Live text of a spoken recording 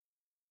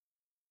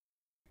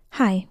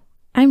Hi,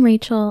 I'm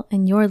Rachel,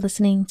 and you're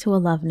listening to A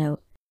Love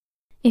Note.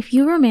 If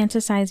you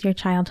romanticize your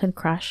childhood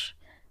crush,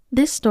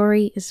 this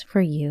story is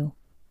for you.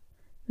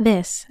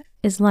 This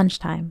is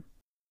Lunchtime.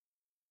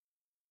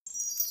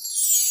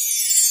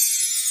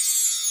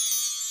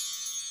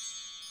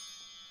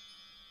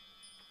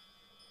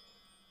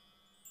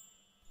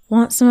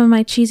 Want some of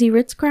my cheesy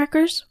Ritz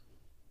crackers?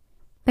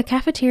 The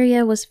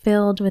cafeteria was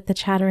filled with the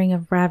chattering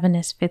of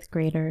ravenous fifth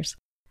graders.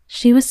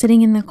 She was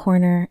sitting in the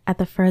corner at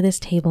the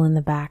furthest table in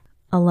the back,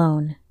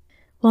 alone.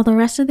 While the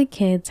rest of the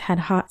kids had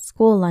hot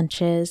school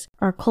lunches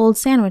or cold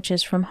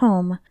sandwiches from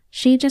home,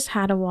 she just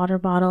had a water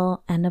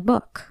bottle and a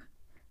book.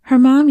 Her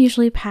mom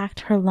usually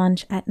packed her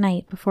lunch at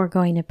night before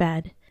going to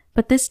bed,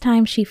 but this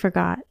time she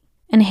forgot,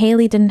 and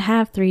Haley didn't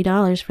have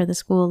 $3 for the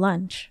school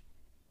lunch.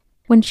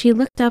 When she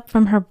looked up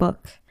from her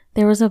book,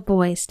 there was a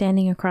boy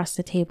standing across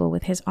the table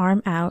with his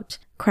arm out,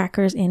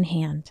 crackers in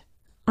hand.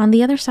 On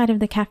the other side of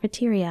the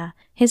cafeteria,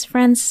 his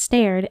friends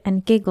stared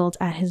and giggled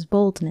at his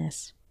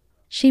boldness.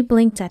 She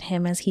blinked at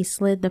him as he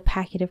slid the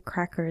packet of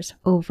crackers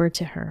over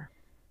to her.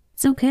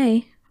 "It's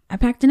okay. I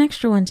packed an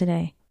extra one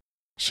today."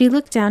 She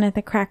looked down at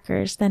the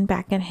crackers, then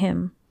back at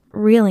him,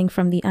 reeling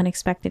from the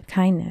unexpected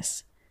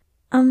kindness.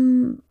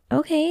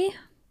 Okay.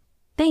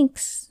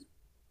 Thanks.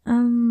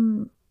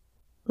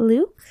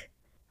 Luke?"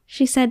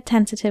 She said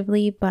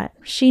tentatively, but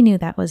she knew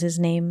that was his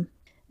name.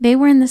 They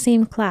were in the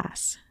same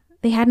class.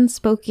 They hadn't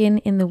spoken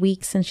in the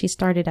week since she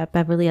started at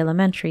Beverly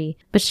Elementary,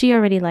 but she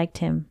already liked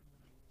him.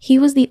 He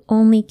was the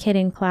only kid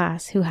in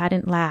class who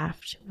hadn't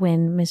laughed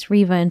when Miss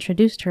Riva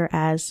introduced her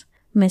as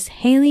Miss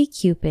Haley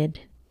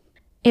Cupid.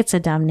 It's a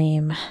dumb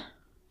name.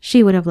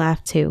 She would have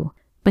laughed too,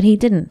 but he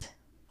didn't.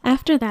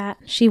 After that,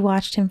 she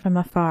watched him from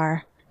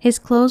afar. His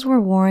clothes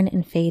were worn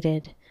and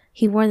faded.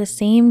 He wore the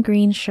same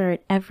green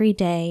shirt every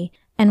day,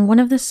 and one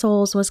of the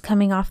soles was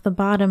coming off the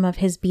bottom of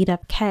his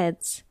beat-up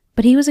Keds,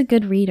 but he was a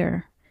good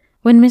reader.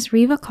 When Miss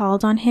Riva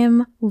called on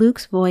him,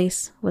 Luke's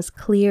voice was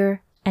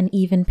clear and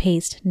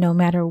even-paced no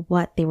matter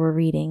what they were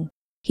reading.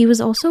 He was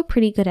also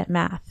pretty good at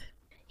math.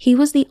 He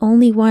was the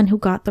only one who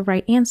got the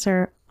right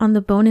answer on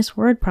the bonus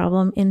word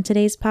problem in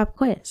today's pop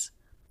quiz.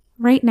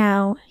 Right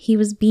now, he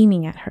was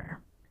beaming at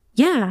her.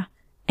 "Yeah,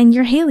 and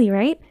you're Haley,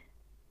 right?"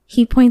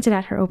 He pointed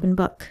at her open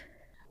book.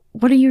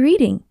 "What are you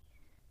reading?"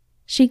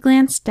 She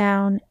glanced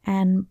down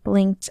and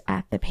blinked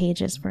at the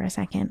pages for a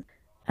second.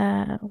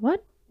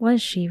 What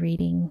was she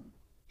reading?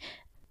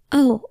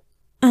 "Oh,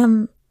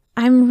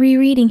 I'm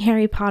rereading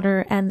Harry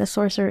Potter and the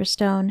Sorcerer's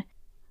Stone."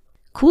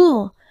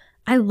 "Cool.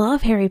 I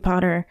love Harry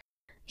Potter."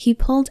 He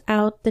pulled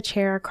out the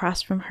chair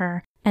across from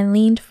her and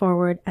leaned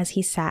forward as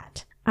he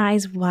sat,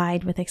 eyes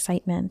wide with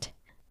excitement.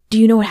 "Do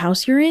you know what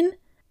house you're in?"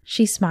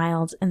 She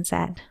smiled and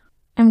said,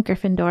 "I'm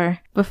Gryffindor,"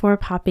 before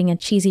popping a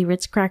cheesy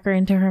Ritz cracker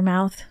into her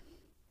mouth.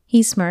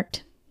 He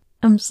smirked.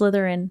 "I'm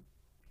Slytherin.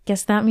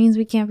 Guess that means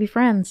we can't be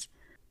friends."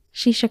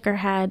 She shook her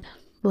head,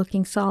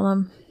 looking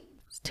solemn.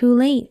 "It's too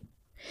late.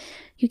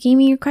 You gave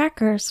me your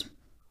crackers.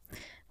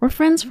 We're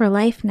friends for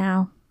life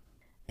now."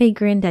 They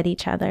grinned at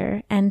each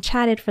other and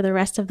chatted for the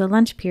rest of the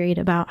lunch period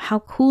about how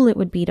cool it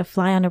would be to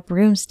fly on a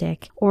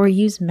broomstick or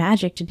use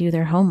magic to do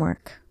their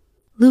homework.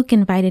 Luke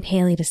invited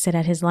Haley to sit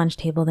at his lunch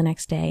table the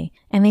next day,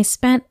 and they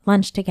spent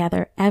lunch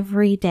together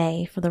every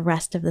day for the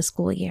rest of the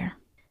school year.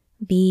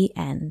 The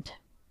end.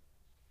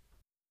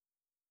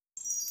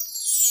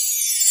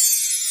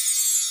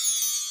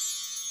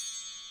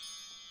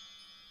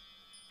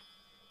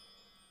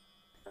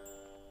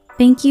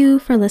 Thank you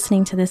for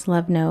listening to this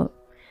love note.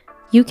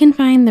 You can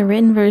find the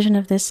written version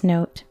of this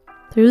note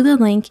through the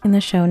link in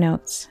the show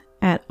notes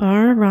at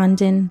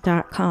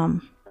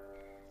rrondon.com.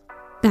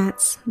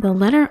 That's the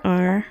letter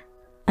R,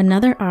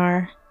 another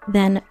R,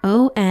 then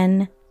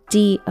ONDON.com.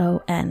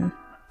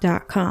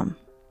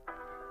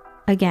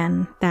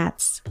 Again,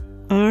 that's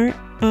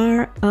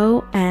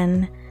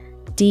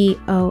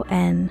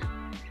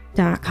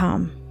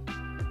rrondon.com.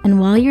 And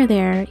while you're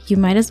there, you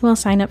might as well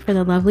sign up for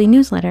the lovely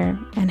newsletter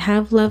and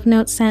have love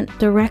notes sent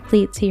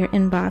directly to your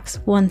inbox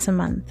once a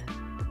month.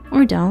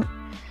 Or don't.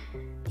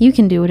 You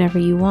can do whatever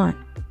you want.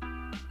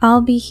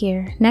 I'll be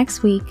here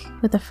next week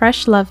with a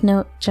fresh love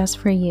note just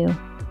for you.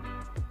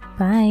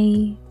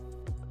 Bye.